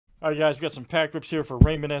All right, guys, we got some pack rips here for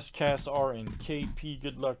Raymond S, Cass R, and KP.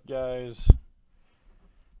 Good luck, guys.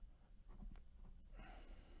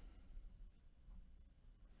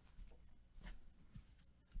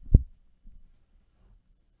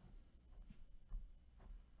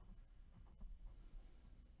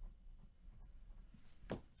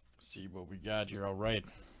 See what we got here. All right.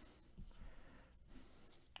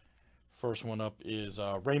 First one up is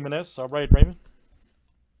Raymond S. All right, Raymond.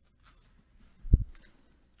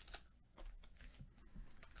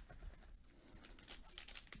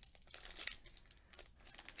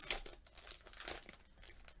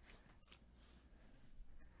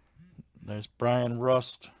 Nice Brian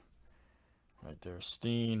Rust. Right there.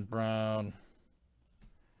 Steen, Brown.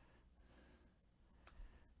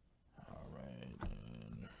 All right.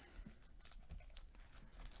 And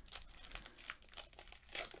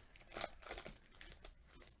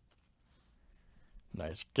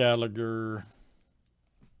nice Gallagher.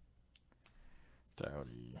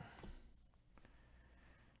 Dowdy.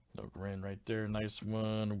 Logren right there. Nice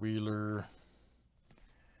one. Wheeler.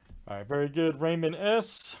 All right. Very good. Raymond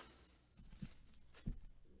S.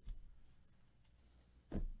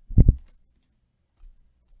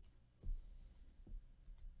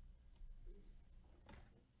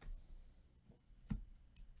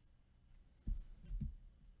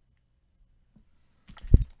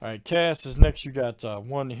 All right, Cass is next. You got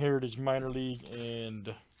 1 Heritage Minor League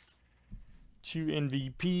and 2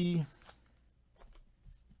 MVP.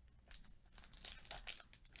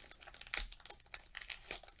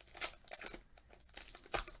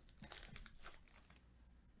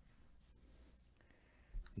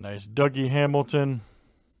 Nice Dougie Hamilton.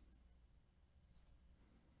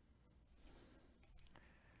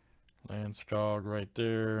 Landskog right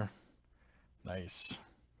there. Nice.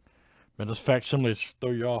 Man, those facsimiles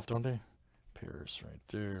throw you off, don't they? Pierce right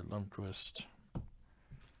there. Lundqvist.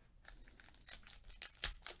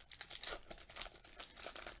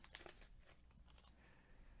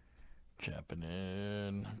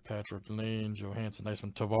 Kapanen. Patrick Lane. Johansson. Nice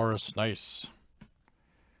one. Tavares. Nice.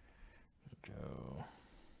 There we go.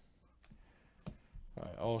 All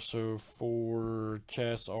right, also for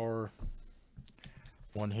Cass R,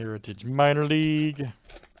 1 Heritage Minor League.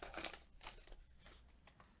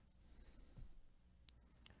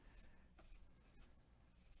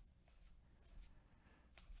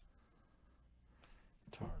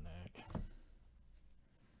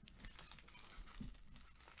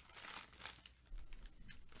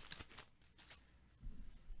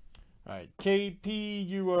 All right, KP,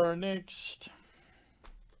 you are next.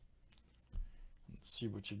 Let's see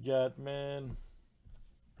what you got, man.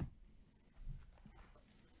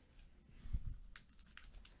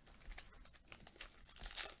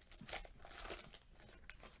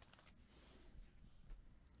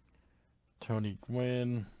 Tony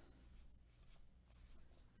Gwynn.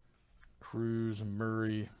 Cruz and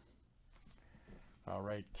Murray. All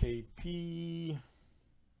right, KP.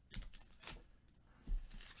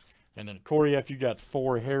 And then Cory F, you got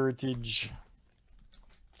 4 Heritage.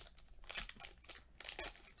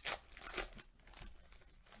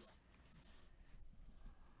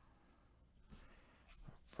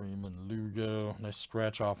 Freeman, Lugo. Nice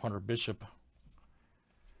scratch off Hunter Bishop.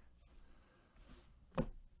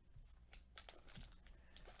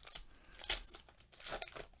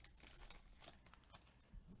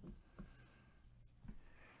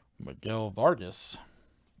 Miguel Vargas.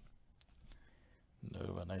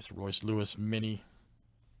 No, a nice Royce Lewis mini.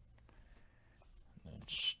 And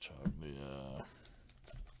Chaglia.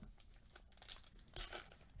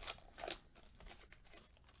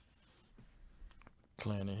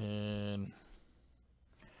 Clanahan.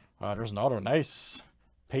 There's an auto. Nice.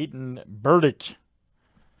 Peyton Burdick.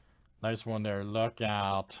 Nice one there. Luck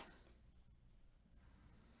out.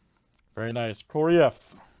 Very nice. Cory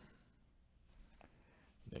F.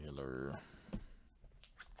 Naylor.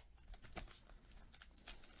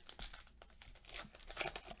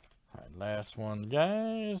 Last one,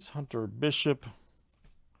 guys. Hunter Bishop.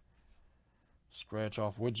 Scratch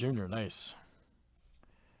off Wood Jr. Nice.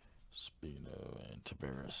 Spino and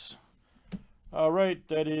Tavares. All right,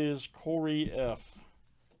 that is Cory F.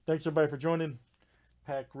 Thanks, everybody, for joining.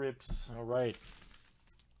 Pack rips. All right.